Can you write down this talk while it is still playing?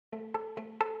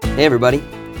Hey everybody,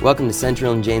 welcome to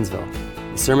Central in Janesville,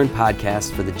 the sermon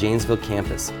podcast for the Janesville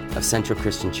campus of Central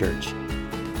Christian Church.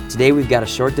 Today we've got a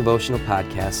short devotional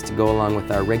podcast to go along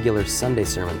with our regular Sunday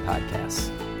sermon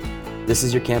podcasts. This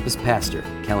is your campus pastor,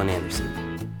 Kellen Anderson.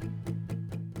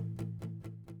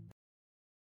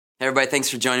 Hey everybody, thanks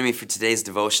for joining me for today's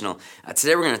devotional.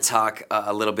 Today we're going to talk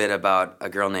a little bit about a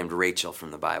girl named Rachel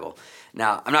from the Bible.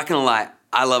 Now, I'm not going to lie,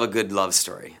 I love a good love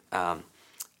story.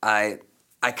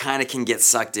 I kind of can get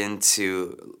sucked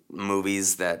into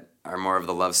movies that are more of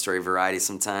the love story variety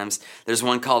sometimes. There's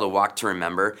one called A Walk to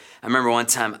Remember. I remember one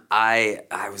time I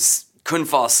couldn't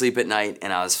fall asleep at night,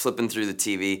 and I was flipping through the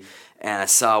TV, and I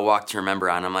saw A Walk to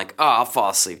Remember on. I'm like, oh, I'll fall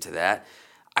asleep to that.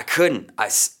 I couldn't. I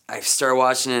started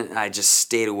watching it, and I just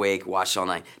stayed awake, watched all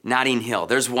night. Notting Hill.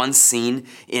 There's one scene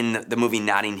in the movie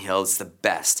Notting Hill. It's the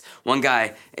best. One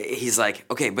guy, he's like,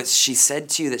 okay, but she said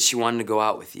to you that she wanted to go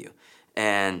out with you.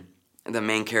 And the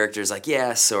main character is like,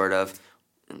 yeah, sort of.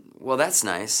 Well, that's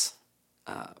nice.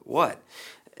 What?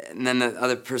 And then the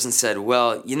other person said,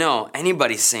 well, you know,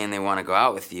 anybody saying they want to go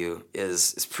out with you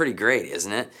is pretty great,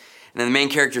 isn't it? And then the main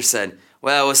character said,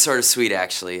 well, it was sort of sweet,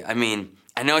 actually. I mean,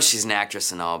 I know she's an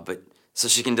actress and all, but so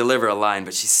she can deliver a line,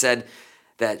 but she said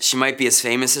that she might be as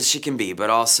famous as she can be, but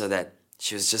also that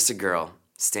she was just a girl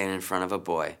standing in front of a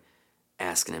boy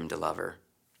asking him to love her.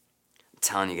 I'm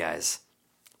telling you guys,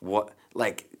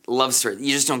 love story.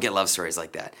 You just don't get love stories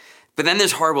like that. But then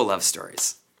there's horrible love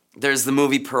stories. There's the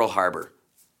movie Pearl Harbor.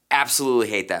 Absolutely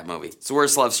hate that movie. It's the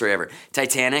worst love story ever.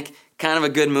 Titanic, kind of a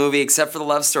good movie except for the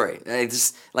love story.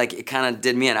 It kind of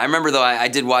did me in. I remember though I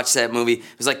did watch that movie.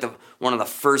 It was like one of the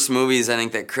first movies I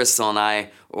think that Crystal and I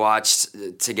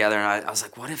watched together, and I was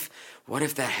like, what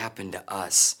if that happened to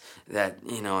us? That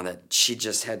that she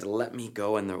just had to let me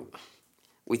go, and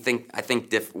I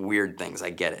think weird things. I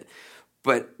get it.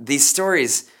 But these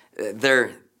stories,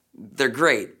 they're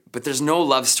great, but there's no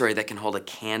love story that can hold a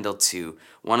candle to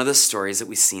one of the stories that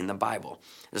we see in the Bible.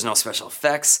 There's no special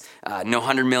effects, no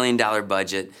 $100 million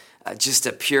budget, just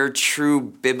a pure, true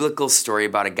biblical story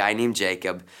about a guy named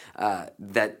Jacob and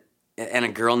a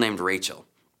girl named Rachel.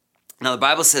 Now, the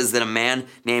Bible says that a man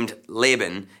named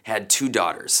Laban had two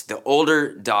daughters. The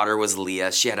older daughter was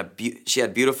Leah. She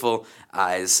had beautiful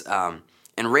eyes,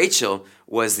 and Rachel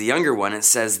was the younger one. It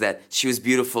says that she was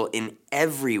beautiful in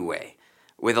every way,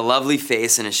 with a lovely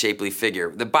face and a shapely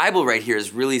figure. The Bible right here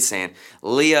is really saying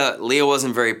Leah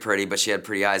wasn't very pretty, but she had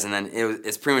pretty eyes. And then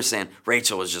it's pretty much saying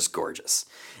Rachel was just gorgeous.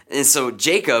 And so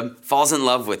Jacob falls in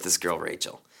love with this girl,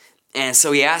 Rachel. And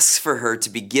so he asks for her to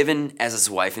be given as his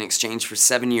wife in exchange for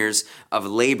 7 years of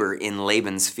labor in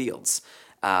Laban's fields.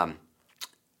 That's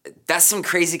some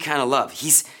crazy kind of love.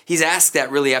 He's asked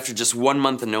that really after just 1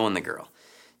 month of knowing the girl.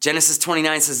 Genesis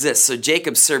 29 says this, so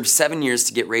Jacob served 7 years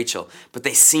to get Rachel, but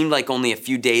they seemed like only a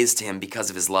few days to him because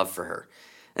of his love for her.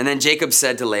 And then Jacob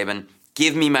said to Laban,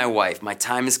 give me my wife. My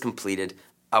time is completed.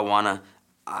 I want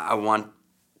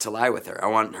to lie with her. I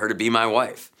want her to be my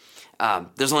wife.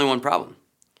 There's only one problem.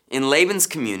 In Laban's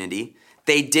community,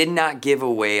 they did not give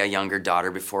away a younger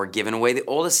daughter before giving away the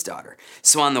oldest daughter.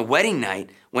 So on the wedding night,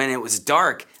 when it was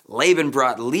dark, Laban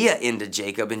brought Leah into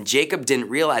Jacob, and Jacob didn't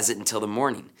realize it until the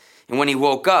morning. And when he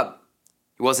woke up,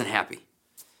 he wasn't happy.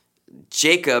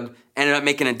 Jacob ended up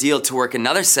making a deal to work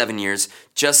another 7 years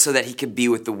just so that he could be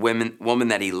with the woman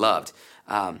that he loved,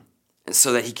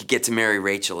 so that he could get to marry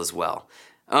Rachel as well.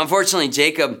 Unfortunately,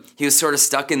 Jacob, he was sort of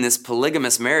stuck in this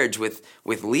polygamous marriage with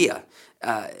Leah,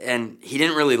 and he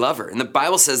didn't really love her. And the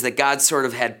Bible says that God sort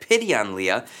of had pity on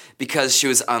Leah because she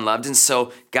was unloved, and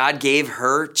so God gave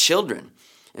her children.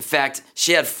 In fact,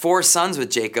 she had 4 sons with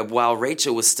Jacob while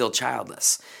Rachel was still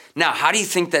childless. Now, how do you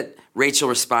think that Rachel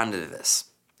responded to this?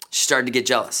 She started to get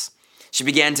jealous. She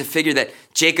began to figure that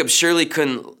Jacob surely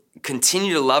couldn't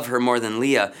continue to love her more than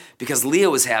Leah because Leah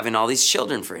was having all these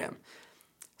children for him.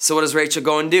 So what does Rachel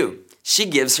go and do? She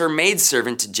gives her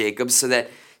maidservant to Jacob so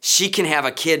that she can have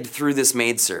a kid through this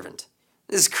maidservant.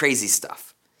 This is crazy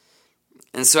stuff.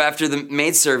 And so after the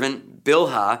maidservant,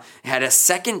 Bilhah, had a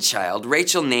second child,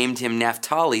 Rachel named him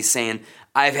Naphtali, saying,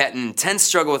 I've had an intense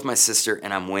struggle with my sister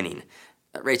and I'm winning.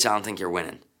 Rachel, I don't think you're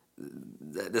winning.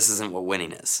 This isn't what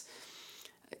winning is.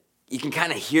 You can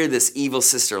kind of hear this evil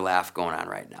sister laugh going on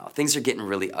right now. Things are getting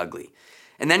really ugly.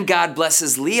 And then God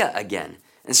blesses Leah again,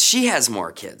 and she has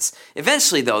more kids.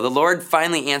 Eventually, though, the Lord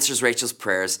finally answers Rachel's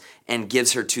prayers and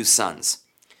gives her 2 sons,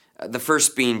 the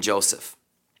first being Joseph.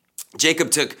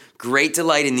 Jacob took great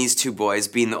delight in these 2 boys,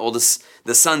 being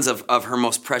the sons of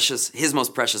his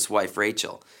most precious wife,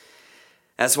 Rachel.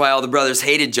 That's why all the brothers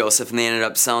hated Joseph, and they ended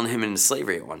up selling him into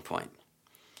slavery at one point.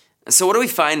 And so what do we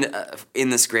find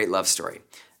in this great love story?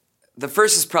 The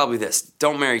first is probably this: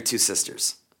 don't marry 2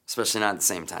 sisters. especially not at the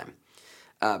same time.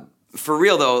 For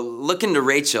real though, looking to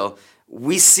Rachel,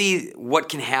 we see what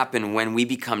can happen when we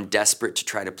become desperate to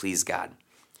try to please God.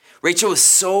 Rachel was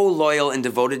so loyal and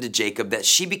devoted to Jacob that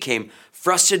she became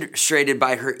frustrated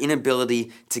by her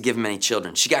inability to give him any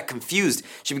children. She got confused.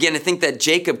 She began to think that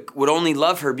Jacob would only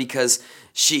love her because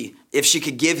if she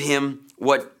could give him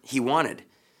what he wanted.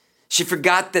 She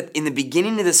forgot that in the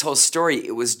beginning of this whole story,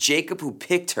 it was Jacob who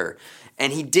picked her,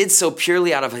 and he did so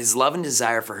purely out of his love and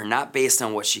desire for her, not based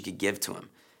on what she could give to him.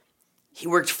 He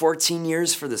worked 14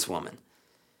 years for this woman.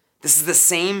 This is the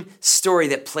same story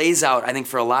that plays out, I think,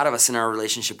 for a lot of us in our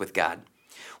relationship with God.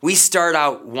 We start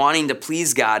out wanting to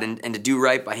please God and to do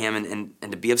right by Him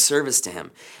and to be of service to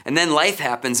Him. And then life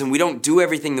happens and we don't do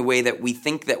everything the way that we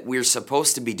think that we're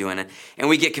supposed to be doing it. And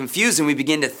we get confused and we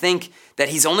begin to think that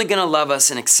He's only going to love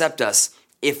us and accept us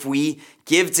if we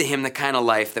give to Him the kind of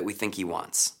life that we think He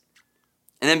wants.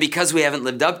 And then because we haven't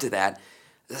lived up to that,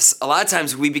 a lot of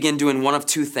times we begin doing one of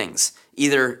two things.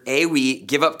 Either A, we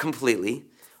give up completely,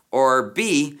 or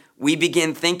B, we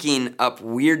begin thinking up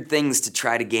weird things to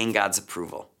try to gain God's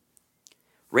approval.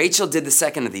 Rachel did the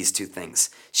second of these two things.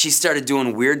 She started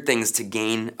doing weird things to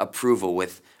gain approval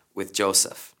with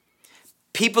Joseph.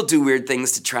 People do weird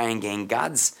things to try and gain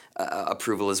God's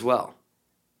approval as well.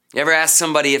 You ever ask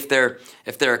somebody if they're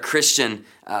a Christian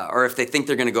or if they think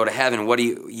they're going to go to heaven? What do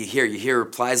you hear? You hear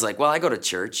replies like, well, I go to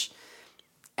church.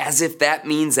 As if that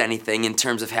means anything in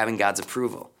terms of having God's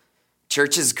approval.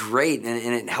 Church is great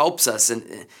and it helps us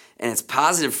and it's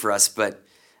positive for us, but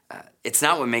it's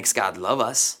not what makes God love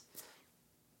us.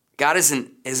 God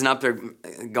isn't up there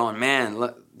going, man,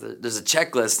 look, there's a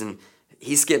checklist and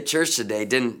he skipped church today,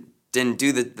 didn't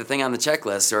do the thing on the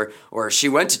checklist, or she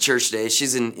went to church today,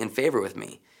 she's in favor with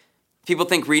me. People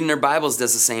think reading their Bibles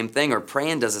does the same thing or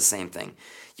praying does the same thing.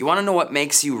 You want to know what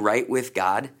makes you right with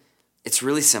God? It's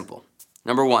really simple.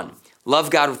 Number 1,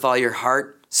 love God with all your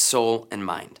heart, soul, and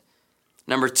mind.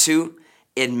 Number 2,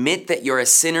 admit that you're a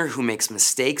sinner who makes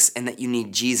mistakes and that you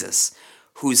need Jesus,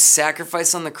 whose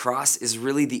sacrifice on the cross is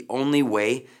really the only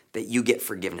way that you get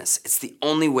forgiveness. It's the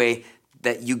only way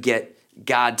that you get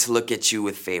God to look at you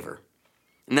with favor.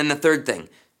 And then the third thing,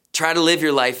 try to live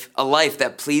your life, a life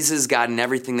that pleases God in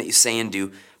everything that you say and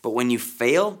do. But when you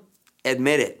fail,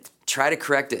 admit it. Try to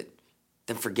correct it.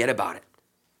 Then forget about it.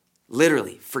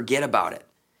 Literally, forget about it.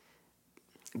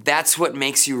 That's what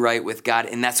makes you right with God,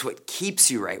 and that's what keeps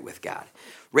you right with God.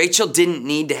 Rachel didn't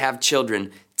need to have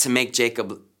children to make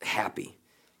Jacob happy.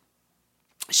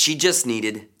 She just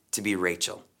needed to be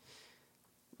Rachel.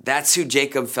 That's who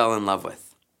Jacob fell in love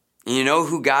with. And you know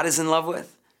who God is in love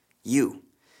with? You.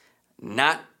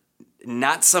 Not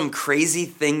some crazy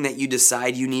thing that you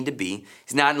decide you need to be.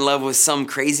 He's not in love with some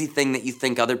crazy thing that you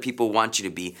think other people want you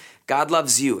to be. God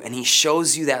loves you, and He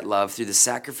shows you that love through the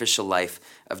sacrificial life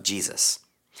of Jesus.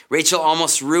 Rachel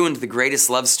almost ruined the greatest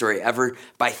love story ever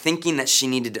by thinking that she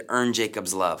needed to earn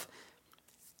Jacob's love.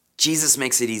 Jesus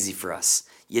makes it easy for us.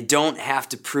 You don't have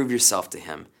to prove yourself to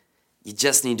Him. You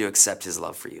just need to accept His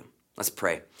love for you. Let's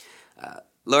pray.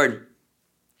 Lord,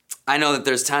 I know that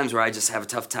there's times where I just have a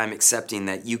tough time accepting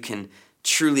that you can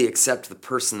truly accept the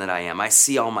person that I am. I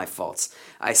see all my faults.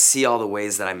 I see all the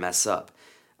ways that I mess up.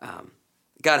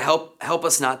 God, help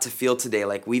us not to feel today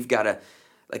like we've got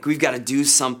to do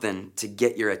something to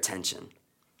get your attention.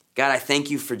 God, I thank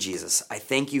you for Jesus. I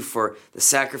thank you for the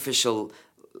sacrificial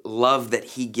love that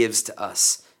He gives to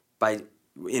us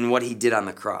in what He did on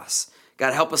the cross.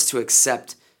 God, help us to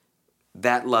accept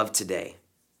that love today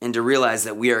and to realize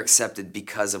that we are accepted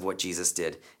because of what Jesus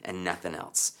did and nothing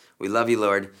else. We love you,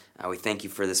 Lord. We thank you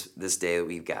for this day that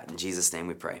we've got. In Jesus' name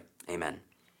we pray. Amen.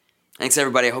 Thanks,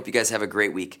 everybody. I hope you guys have a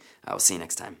great week. I will see you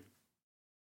next time.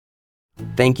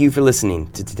 Thank you for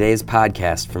listening to today's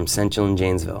podcast from Central in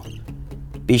Janesville.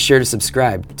 Be sure to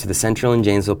subscribe to the Central in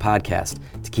Janesville podcast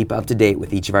to keep up to date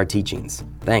with each of our teachings.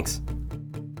 Thanks.